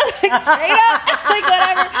Creek. Like, straight up. Like,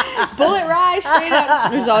 whatever. Bullet Rye, straight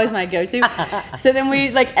up. It was always my go-to. So then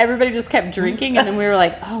everybody just kept drinking. And then we were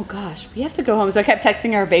like, oh, gosh, we have to go home. So I kept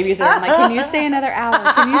texting our babysitter. I'm like, can you stay another hour?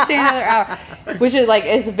 Can you stay another hour? Which is like,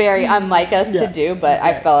 is very unlike us to do. But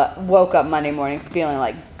I woke up Monday morning feeling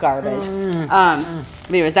like garbage.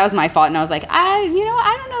 But anyways, that was my fault, and I was like, I don't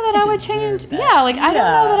know that I would change. that. Yeah, like I don't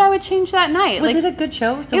know that I would change that night. Was like, it a good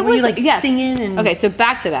show? So it were was you like yes. singing and Okay, so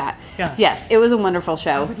back to that. Yeah. Yes, it was a wonderful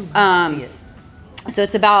show. I would love to see it. So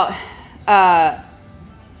it's about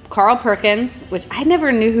Carl Perkins, which I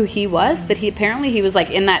never knew who he was, but he was like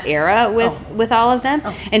in that era with all of them,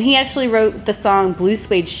 and he actually wrote the song "Blue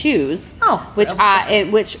Suede Shoes," that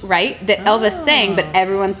Elvis sang, but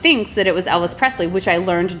everyone thinks that it was Elvis Presley, which I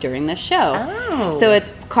learned during the show. Oh. So it's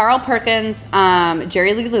Carl Perkins,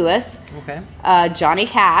 Jerry Lee Lewis, Okay. Johnny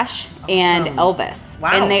Cash, and Elvis.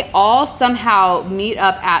 Wow. And they all somehow meet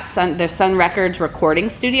up at their Sun Records recording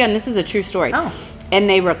studio, and this is a true story. Oh. And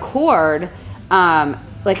they record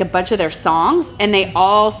like a bunch of their songs, and they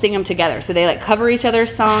all sing them together. So they like cover each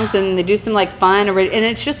other's songs, and they do some like fun, and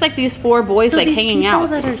it's just like these four boys So like these hanging out.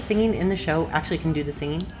 people that are singing in the show actually can do the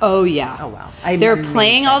singing? Oh yeah. Oh, wow. They're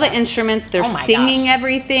playing all the instruments. They're Oh, my singing gosh.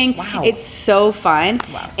 everything. Wow. It's so fun.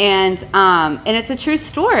 Wow. And it's a true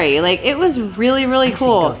story. Like it was really really I should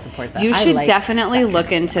cool. go support that. You I should like definitely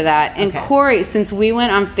look into that. And Okay. Corey, since we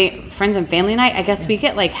went on Friends and Family Night, I guess we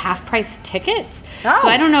get like half price tickets. Oh. So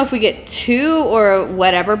I don't know if we get 2 or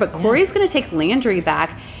whatever, but Corey's going to take Landry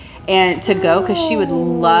back and to go because she would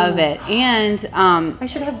love it. And I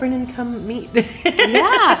should have Brennan come meet.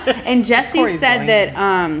 yeah, and Jessie Corey's said going. that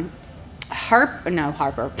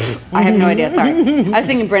Harper. I have no idea. Sorry, I was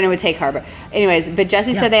thinking Brennan would take Harper. Anyways, but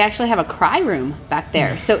Jessie said they actually have a cry room back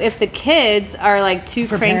there. So if the kids are like too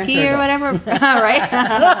For cranky parents or or whatever, right?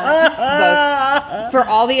 Both. For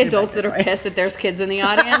all the adults that are pissed that there's kids in the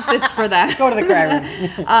audience, it's for them. Go to the cry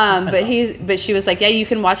room. But she was like, yeah, you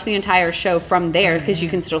can watch the entire show from there because you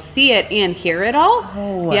can still see it and hear it all.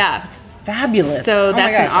 Oh, yeah. Fabulous. So Oh my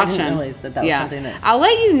that's an gosh, I option. didn't realize that was something that... I'll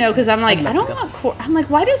let you know because I'm like, I'd I love don't to want Corey. I'm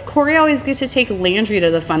like, why does Corey always get to take Landry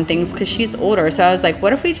to the fun things? Because she's older. So I was like,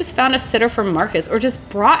 what if we just found a sitter for Marcus or just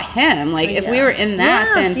brought him? Like, if we were in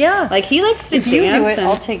that, then like he likes to if dance. you do it, and-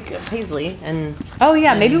 I'll take Paisley and... Oh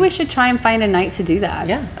yeah, maybe we should try and find a night to do that.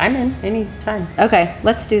 Yeah, I'm in any time. Okay,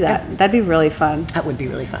 let's do that. That'd be really fun. That would be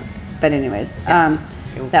really fun. But anyways,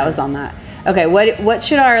 that was on that. Okay, what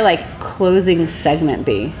should our like closing segment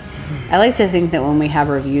be? I like to think that when we have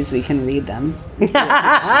reviews, we can read them.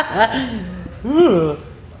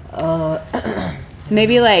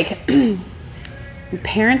 Maybe like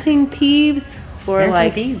parenting peeves or Parenting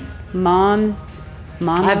like peeves. mom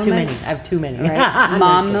I have moments. I have too many. Right. No,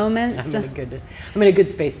 Mom just kidding. moments. I'm in a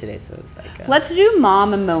good space today, so it's like... Let's do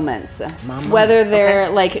mom moments, Mom whether moments, they're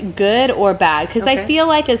okay. like good or bad. Because I Okay. feel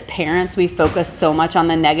like as parents, we focus so much on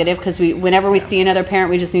the negative. Because whenever we see another parent,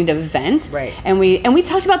 we just need to vent. Right. And we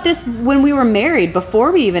talked about this when we were married,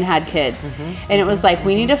 before we even had kids. Mm-hmm. And it was like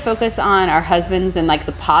we need to focus on our husbands and like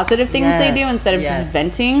the positive things they do Yes, instead of yes. just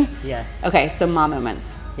venting. Yes. Okay, so mom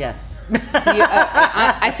moments. Yes. Do you,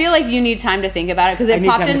 I feel like you need time to think about it because I it need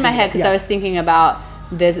popped time in to my think head about it, because yeah. I was thinking about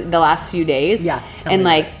the last few days. Yeah, tell and me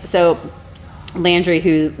like about so, Landry,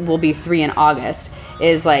 who will be 3 in August,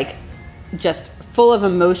 is like just full of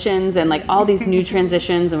emotions and like all these new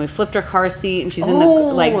transitions. And we flipped her car seat, and she's in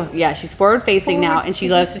the she's forward facing now, and she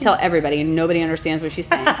loves to tell everybody, and nobody understands what she's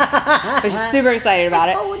saying, but she's super excited about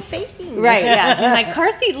it. Forward facing. Right, yeah. She's like,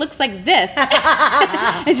 car seat looks like this.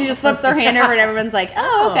 And she just flips her hand over and everyone's like,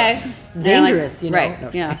 oh, okay. And they're dangerous, you know? Right, No.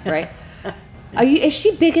 yeah, right. Is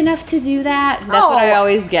she big enough to do that? That's what I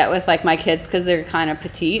always get with like my kids because they're kind of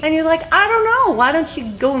petite. And you're like, I don't know. Why don't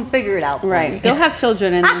you go and figure it out for me? Right. Go have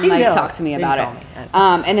children and then I like know. talk to me Then about call it.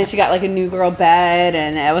 me. And then she got like a new girl bed,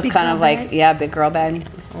 and it was Big kind girl of like bed? big girl bed,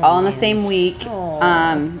 all in the same week.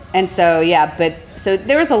 Aw. And so so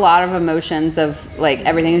there was a lot of emotions of like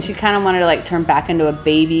everything, and she kind of wanted to like turn back into a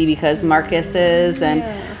baby because Marcus is and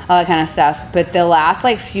all that kind of stuff. But the last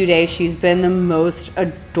like few days, she's been the most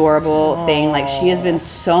adorable thing. Like she has been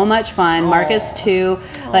so much fun. Marcus too.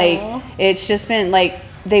 Like it's just been like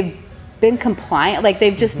they've been compliant. Like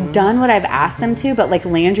they've just done what I've asked them to. But like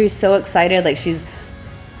Landry's so excited. Like she's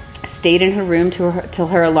stayed in her room till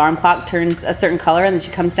her alarm clock turns a certain color, and then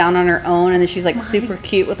she comes down on her own, and then she's like super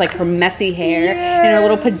cute with like her messy hair and her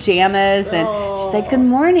little pajamas, and she's like, good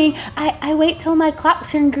morning. I wait till my clock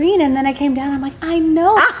turned green, and then I came down. I'm like, I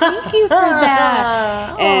know, thank you for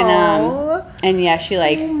that. And yeah, she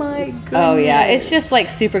like, oh my goodness. Oh yeah, it's just like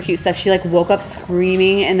super cute stuff. She like woke up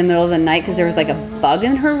screaming in the middle of the night because there was like a bug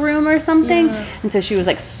in her room or something, and so she was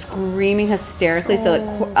like screaming hysterically. So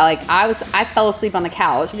like I fell asleep on the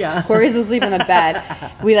couch. Yeah. Corey's asleep in the bed.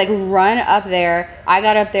 We like run up there. I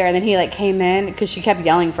got up there, and then he like came in because she kept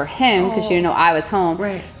yelling for him because she didn't know I was home.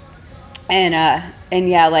 Right. And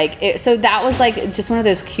yeah, like so that was like just one of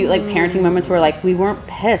those cute like parenting moments where like we weren't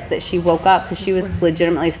pissed that she woke up because she was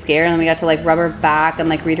legitimately scared, and then we got to like rub her back and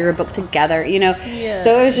like read her a book together, you know. Yeah.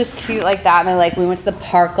 So it was just cute like that. And then like we went to the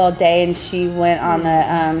park all day, and she went on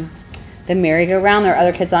the merry-go-round. There were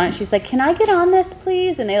other kids on it. She's like, can I get on this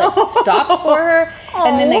please? And they like stopped for her,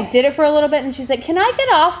 and then they did it for a little bit, and she's like, can I get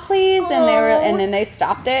off please? And then they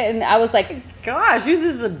stopped it, and I was like, gosh, who's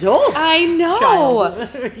this adult? I know.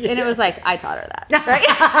 And it was like, I taught her that, right?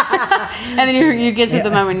 And then you get to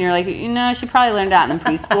the moment and you're like, you know, she probably learned that in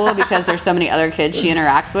preschool because there's so many other kids she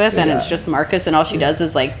interacts with, and it's just Marcus, and all she does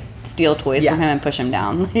is like steal toys from him and push him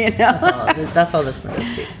down, you know? That's all this one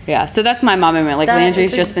is too. Yeah, so that's my mom moment. Like, That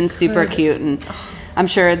Landry's is just been super cute, and I'm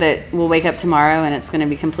sure that we'll wake up tomorrow and it's going to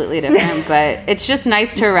be completely different, but it's just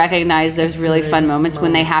nice to recognize there's really fun moments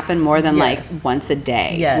when they happen more than like once a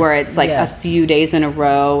day, where it's like a few days in a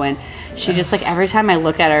row, and she just like, every time I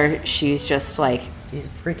look at her, she's just like, she's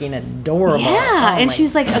freaking adorable. yeah, and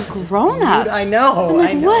she's like a grown up. I know.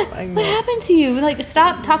 I'm like, I know. What happened to you? Like,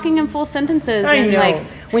 stop talking in full sentences. I and know. like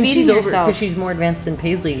When feeding she's over, yourself. because she's more advanced than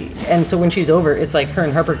Paisley, and so when she's over, it's like her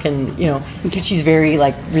and Harper can, you know, she's very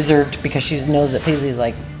like reserved because she knows that Paisley's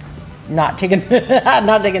like not taking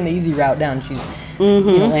the easy route down. She's, you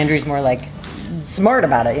know, Landry's more like smart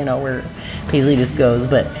about it, you know, where Paisley just goes.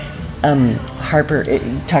 But Harper,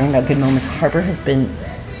 talking about good moments, Harper has been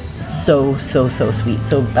so sweet.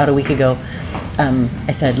 So about a week ago,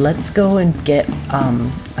 I said, let's go and get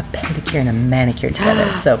a pedicure and a manicure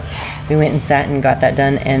together. So we went and sat and got that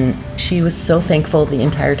done, and she was so thankful the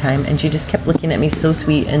entire time, and she just kept looking at me so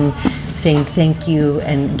sweet and saying thank you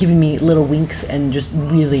and giving me little winks, and just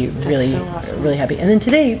really so awesome. really happy. And then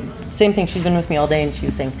today, same thing, she's been with me all day, and she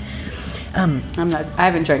was saying, I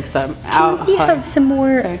haven't drank some. can we have some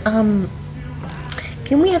more Sorry.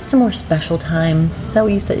 can we have some more special time? Is that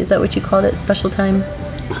what you said? Is that what you called it? Special time?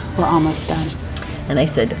 We're almost done. And I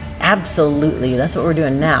said, absolutely, that's what we're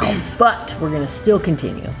doing now, but we're gonna still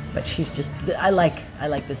continue. But she's just, I like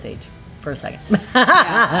this age for a second.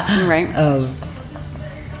 Yeah, right.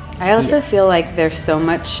 I also feel like they're so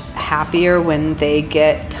much happier when they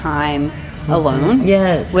get time alone.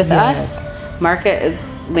 Yes, with yes. us.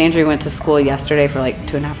 Landry went to school yesterday for like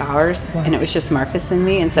 2.5 hours, and it was just Marcus and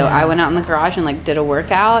me. And so I went out in the garage and like did a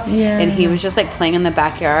workout, and he was just like playing in the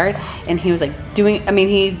backyard, and he was like doing, I mean,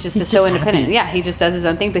 he just is so independent. happy. Yeah, he just does his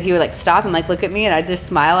own thing, but he would like stop and like look at me, and I'd just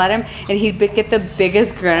smile at him, and he'd get the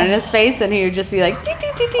biggest grin on his face, and he would just be like, dee,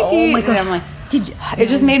 dee, dee, dee, Oh my dee. gosh. And I'm like, Did you, it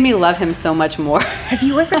just made me love him so much more. have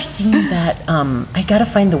you ever seen that? I gotta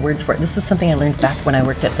find the words for it. This was something I learned back when I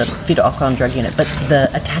worked at the fetal alcohol and drug unit. But the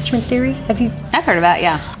attachment theory, have you? I've heard about it,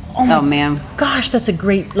 yeah. Oh man. Gosh, that's a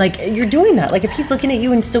great, like, you're doing that. Like, if he's looking at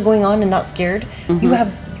you and still going on and not scared, you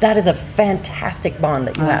have, that is a fantastic bond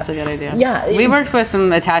that you have. That's a good idea. Yeah. We worked with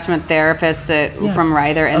some attachment therapists from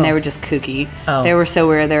Ryder, and they were just kooky. Oh. They were so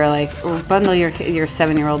weird. They were like, bundle your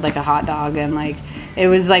 7-year-old like a hot dog, and like it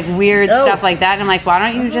was like weird stuff like that. And I'm like, why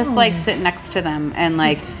don't you just like sit next to them and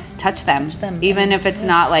like touch them, even if it's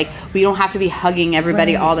not like, we don't have to be hugging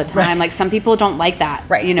everybody all the time. Like, some people don't like that,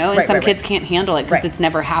 you know, and some kids can't handle it because it's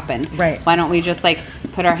never happened. Why don't we just like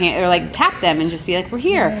put our hand, or like tap them and just be like, we're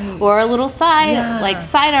here, or a little side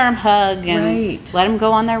arm hug, and let them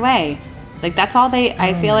go on their way. Like, that's all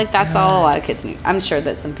I feel like that's all a lot of kids need. I'm sure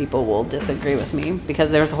that some people will disagree with me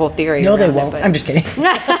because there's a whole theory. No, they around won't. It, I'm just kidding.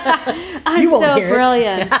 I'm You won't so hear it.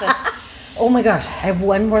 brilliant. Oh my gosh, I have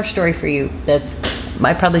one more story for you that's,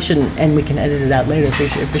 I probably shouldn't, and we can edit it out later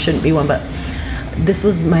if it shouldn't be one, but this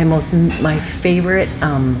was my favorite,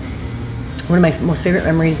 one of my most favorite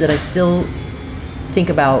memories that I still think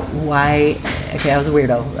about. Why, okay, I was a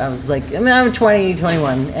weirdo. I was like, I'm 20,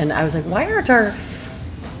 21, and I was like, why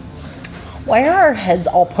are our heads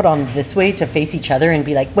all put on this way to face each other and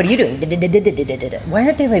be like, what are you doing? Why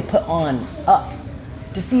aren't they like put on up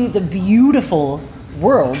to see the beautiful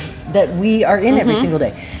world that we are in every single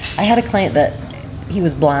day? I had a client that he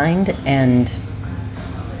was blind, and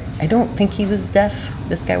I don't think he was deaf.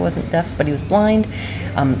 This guy wasn't deaf, but he was blind.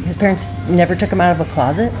 His parents never took him out of a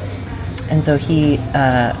closet. And so he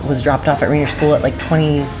was dropped off at Rainier School at like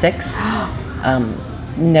 26.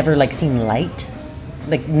 Never like seen light,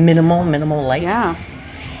 like minimal light. Yeah.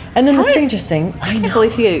 And then the strangest thing, I can't know.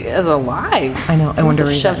 believe he is alive. I know. I wonder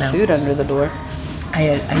where he's shove at now. food under the door.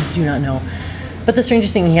 I do not know. But the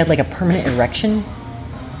strangest thing, he had like a permanent erection.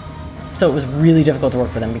 So it was really difficult to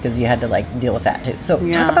work with him because you had to like deal with that too. So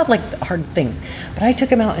Yeah. talk about like the hard things. But I took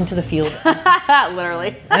him out into the field.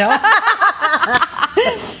 Literally. I know.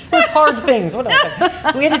 It was hard things. What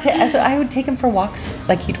else? We had to. So I would take him for walks.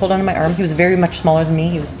 Like he'd hold onto my arm. He was very much smaller than me.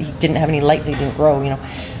 He didn't have any light, so he didn't grow. You know.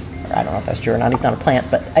 I don't know if that's true or not. He's not a plant,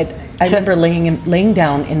 but I remember laying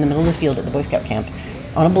down in the middle of the field at the Boy Scout camp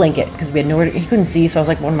on a blanket because we had nowhere. He couldn't see, so I was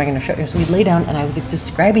like, "What am I going to show you?" So we lay down, and I was like,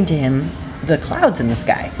 describing to him the clouds in the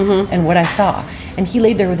sky and what I saw. And he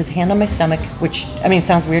laid there with his hand on my stomach, which I mean, it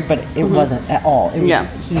sounds weird, but it wasn't at all. It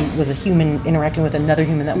was, He was a human interacting with another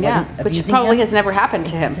human that wasn't abusing which probably him. has never happened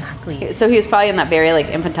to him. Exactly. So he was probably in that very like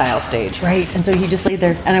infantile stage. Right. And so he just laid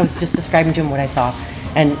there, and I was just describing to him what I saw,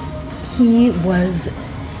 and he was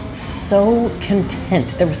so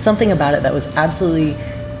content. There was something about it that was absolutely,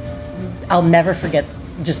 I'll never forget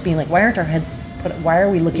just being like, why aren't our heads put, why are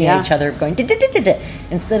we looking at each other going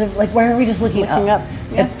instead of like, why aren't we just looking up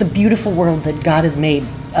at the beautiful world that God has made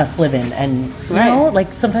us live in? And you know,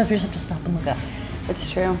 like sometimes we just have to stop and look up.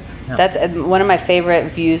 It's true. Yeah. That's one of my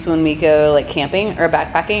favorite views when we go like camping or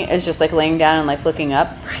backpacking is just like laying down and like looking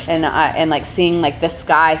up and like seeing like the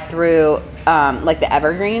sky through like the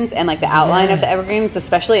evergreens and like the outline of the evergreens,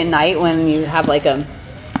 especially at night when you have like a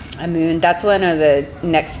moon. That's one of the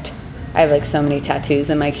next. I have like so many tattoos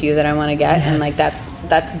in my queue that I want to get, and like that's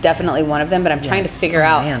definitely one of them. But I'm trying to figure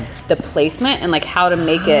out the placement and like how to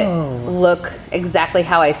make it look exactly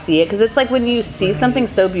how I see it, because it's like when you see something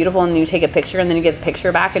so beautiful and you take a picture and then you get the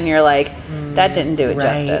picture back and you're like, that didn't do it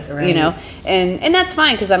justice, you know. And that's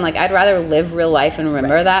fine, because I'm like, I'd rather live real life and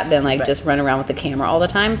remember that than like just run around with the camera all the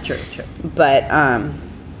time. True. But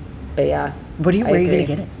yeah. Where are you gonna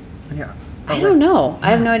get it? I don't know. I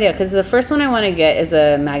have no idea, because the first one I want to get is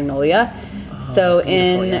a magnolia. So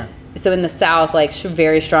in the South, like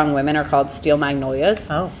very strong women are called steel magnolias.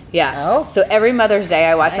 So every Mother's Day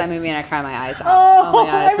I watch that movie and I cry my eyes out. Oh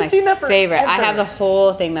my god, it's my favorite. I have the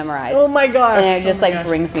whole thing memorized. Oh my gosh. And it just like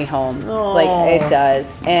brings me home. Like it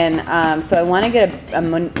does. And so I want to get a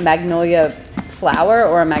magnolia flower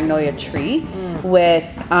or a magnolia tree with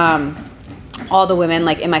all the women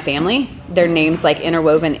like in my family, their names like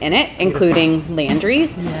interwoven in it, including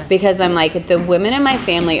Landry's, because I'm like, the women in my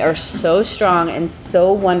family are so strong and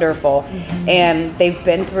so wonderful, and they've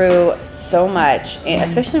been through so much,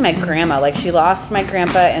 especially my grandma. Like, she lost my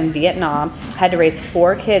grandpa in Vietnam, had to raise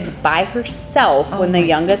 4 kids by herself when the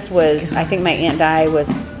youngest was, I think my Aunt Di was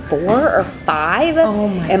 4 or 5,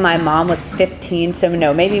 and my mom was 15. So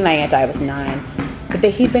no, maybe my Aunt Di was 9. But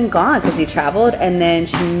he'd been gone because he traveled, and then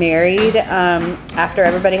she married, after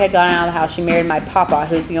everybody had gone out of the house, she married my papa,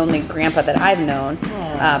 who's the only grandpa that I've known,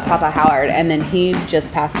 Papa Howard, and then he just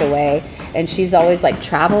passed away. And she's always like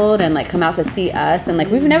traveled and like come out to see us, and like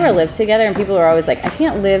we've never lived together, and people are always like, I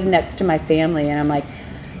can't live next to my family, and I'm like,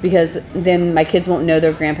 because then my kids won't know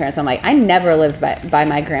their grandparents. I'm like, I never lived by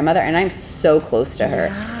my grandmother, and I'm so close to her.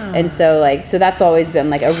 And so like, so that's always been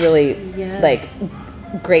like a really like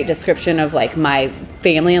great description of like my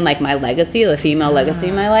family and like my legacy, the female legacy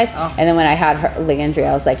in my life. And then when I had her, Landry,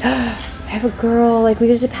 I was like, I have a girl, like we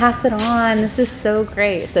get to pass it on. This is so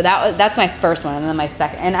great. So that's my first one, and then my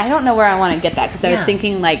second. And I don't know where I want to get that, because I was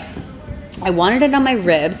thinking like I wanted it on my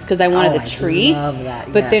ribs because I wanted the tree. I love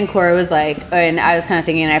that. But then Cora was like, and I was kind of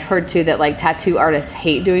thinking, and I've heard too that like tattoo artists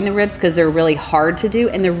hate doing the ribs because they're really hard to do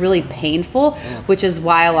and they're really painful, which is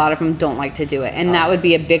why a lot of them don't like to do it. And that would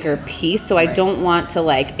be a bigger piece. So I don't want to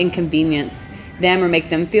like inconvenience them or make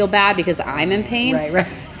them feel bad because I'm in pain. Right.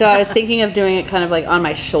 So I was thinking of doing it kind of like on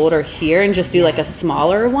my shoulder here and just do like a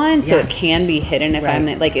smaller one so it can be hidden if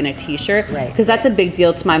I'm like in a t-shirt. Because that's a big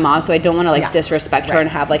deal to my mom, so I don't want to like disrespect her and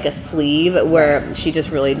have like a sleeve where she just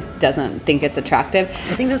really doesn't think it's attractive.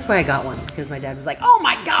 I think that's why I got one, because my dad was like, oh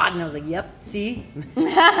my god, and I was like, yep, see?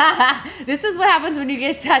 This is what happens when you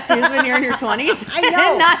get tattoos when you're in your 20s. I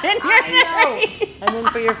know. Not in your 30s. And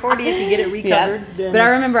then for your 40th, you get it recovered. But I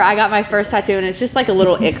remember I got my first tattoo, and it's just like a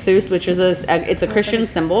little ichthus, which is it's a Christian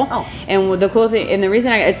symbol. And the cool thing, and the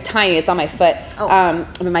reason it's tiny, it's on my foot.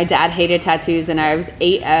 But my dad hated tattoos, and I was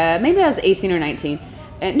 8, maybe I was 18 or 19.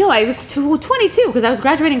 No, I was 22 because I was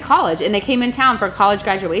graduating college, and they came in town for a college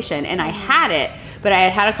graduation, and I had it, but I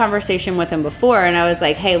had a conversation with him before, and I was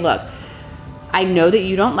like, hey, look, I know that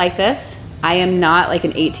you don't like this, I am not like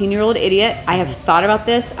an 18-year-old idiot. I have thought about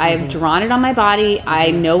this. I have drawn it on my body. I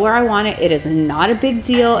know where I want it. It is not a big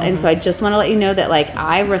deal. And so I just want to let you know that like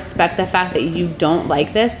I respect the fact that you don't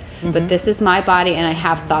like this, but this is my body and I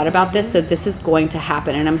have thought about this. So this is going to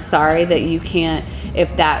happen. And I'm sorry that you can't,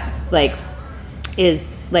 if that like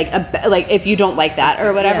is like like if you don't like that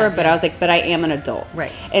or whatever, but I was like, but I am an adult.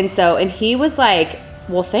 Right. And so, and he was like,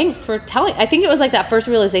 well, thanks for telling. I think it was like that first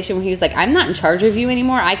realization when he was like, I'm not in charge of you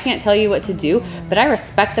anymore. I can't tell you what to do, but I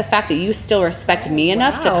respect the fact that you still respect me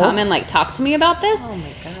enough to come and like talk to me about this. Oh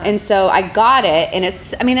my God. And so I got it. And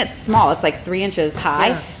it's, I mean, it's small. It's like 3 inches high.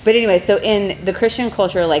 Yeah. But anyway, so in the Christian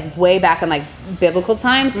culture, like way back in like biblical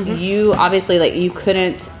times, you obviously like, you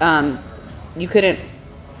couldn't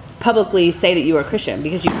publicly say that you were a Christian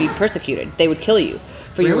because you'd be persecuted. They would kill you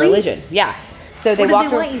for your religion. Yeah. So they What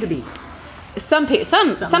did they want you to be? Some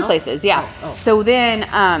places, yeah. Oh. So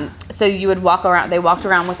then, so you would walk around. They walked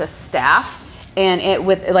around with a staff, and it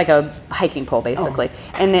with like a hiking pole, basically.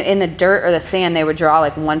 And then in the dirt or the sand, they would draw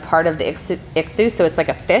like one part of the ichthus, so it's like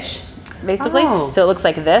a fish, basically. Oh. So it looks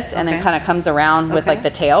like this, and then kind of comes around with like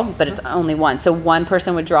the tail, but it's only one. So one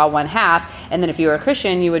person would draw one half, and then if you were a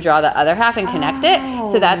Christian, you would draw the other half and connect it.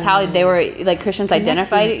 So that's how they were like Christians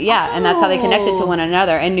identified it. Yeah, and that's how they connected to one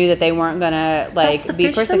another and knew that they weren't gonna like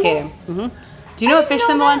be persecuted. Do you know what fish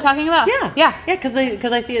symbol I'm talking about? Yeah. Because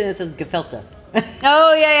I see it and it says gefilte.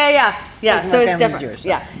 Oh yeah. So it's different. Jewish, so.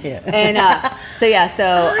 Yeah. And so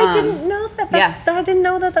I didn't know that. I didn't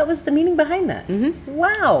know that was the meaning behind that.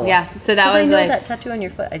 Wow. Yeah. So that was I know like that tattoo on your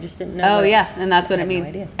foot. I just didn't know. Oh yeah, and that's what it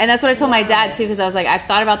means. And that's what I told my dad too, because I was like, I've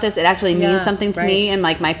thought about this. It actually means something to me and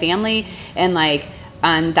like my family, and like.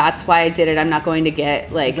 And that's why I did it. I'm not going to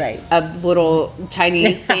get like a little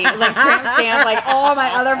Chinese thing, like tramp stamp, like all my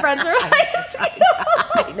other friends are like.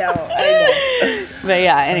 I know. But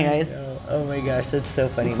yeah, anyways. Oh my gosh, that's so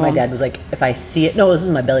funny. My dad was like, if I see it, no, this is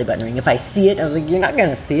my belly button ring. If I see it, I was like, you're not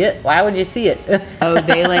gonna see it. Why would you see it? Oh,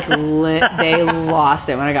 they like they lost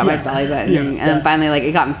it when I got my belly button ring, and then finally like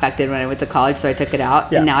it got infected when I went to college, so I took it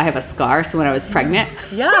out, and now I have a scar. So when I was pregnant,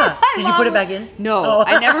 did you put it back in? No,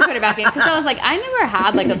 I never put it back in because I was like, I never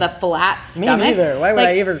had like the flat stomach. Me neither. Why would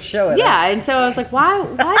I ever show it? Yeah, and so I was like, why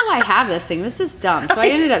do I have this thing? This is dumb. So I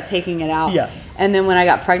ended up taking it out. Yeah. And then when I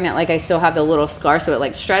got pregnant, like I still have the little scar, so it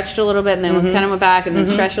like stretched a little bit, and then kind of went back, and then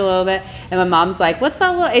stretched a little bit. And my mom's like, "What's that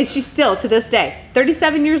little?" And she's still to this day,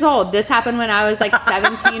 37 years old. This happened when I was like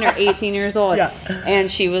 17 or 18 years old. Yeah. And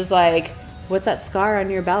she was like, "What's that scar on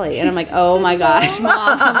your belly?" And I'm like, "Oh my gosh,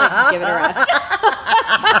 Mom!" I'm like, "Give it a rest."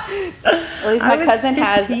 At least my cousin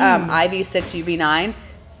has IV6UB9.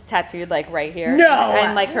 Tattooed like right here. No.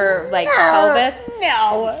 And like her like pelvis.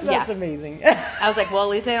 No. That's amazing. I was like, well, at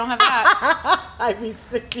least I don't have that. I mean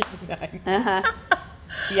 69.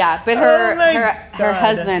 Yeah, but her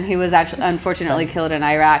husband, who was actually unfortunately killed in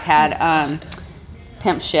Iraq, had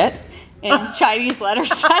pimp shit in Chinese letters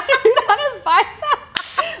tattooed on his bicep.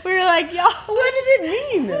 We were like, yo, what did it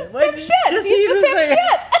mean? Pimp shit. He's the pimp shit.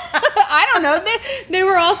 I don't know. They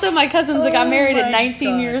were also my cousins that got married at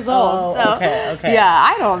 19 years old. So okay. Yeah,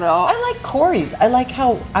 I don't know. I like Corey's. I like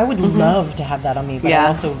how I would love to have that on me, but I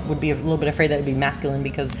also would be a little bit afraid that it would be masculine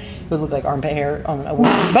because it would look like armpit hair on a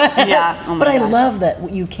woman. But but I love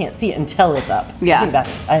that you can't see it until it's up. Yeah.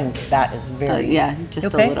 I think that is very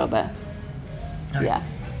just a little bit. Okay. Yeah.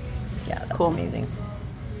 Yeah, that's amazing.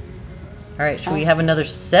 All right, should we have another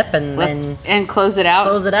sip and close it out?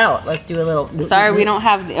 Close it out. Let's do a little. Sorry, we don't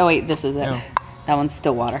have. Oh wait, this is it. No. That one's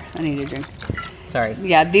still water. I need a drink. Sorry.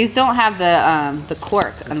 Yeah, these don't have the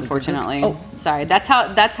cork, unfortunately. Oh, sorry. That's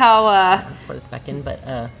how. Pour this back in, but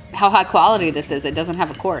how high quality this is. It doesn't have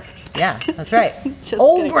a cork. Yeah, that's right. Just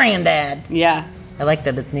Old kidding. Granddad. Yeah. I like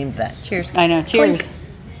that it's named that. Cheers. I know. Cheers.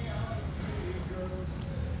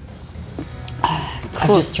 I'm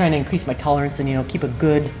just trying to increase my tolerance and keep a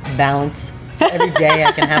good balance. So every day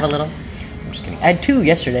I can have a little. I'm just kidding. I had 2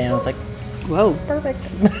 yesterday and I was like, whoa, perfect.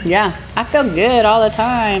 Yeah, I feel good all the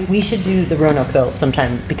time. We should do the Roanoke though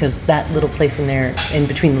sometime because that little place in there, in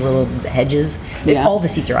between the little hedges, all the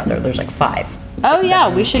seats are out there. There's like 5. Oh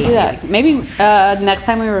yeah, we should do that. Maybe next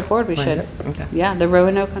time we record, we should. Okay. Yeah, the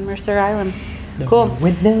Roanoke on Mercer Island. Cool.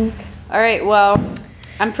 Roanoke. All right. Well,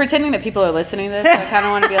 I'm pretending that people are listening to this, so I kind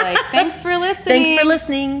of want to be like, thanks for listening. Thanks for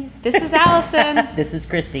listening. This is Allison. This is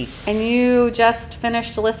Christy. And you just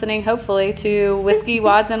finished listening, hopefully, to Whiskey,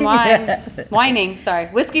 Wads, and Wine. Whining, sorry.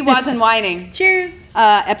 Whiskey, Wads, and Whining. Cheers.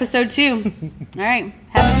 Episode 2. All right.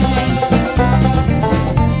 Have a good day.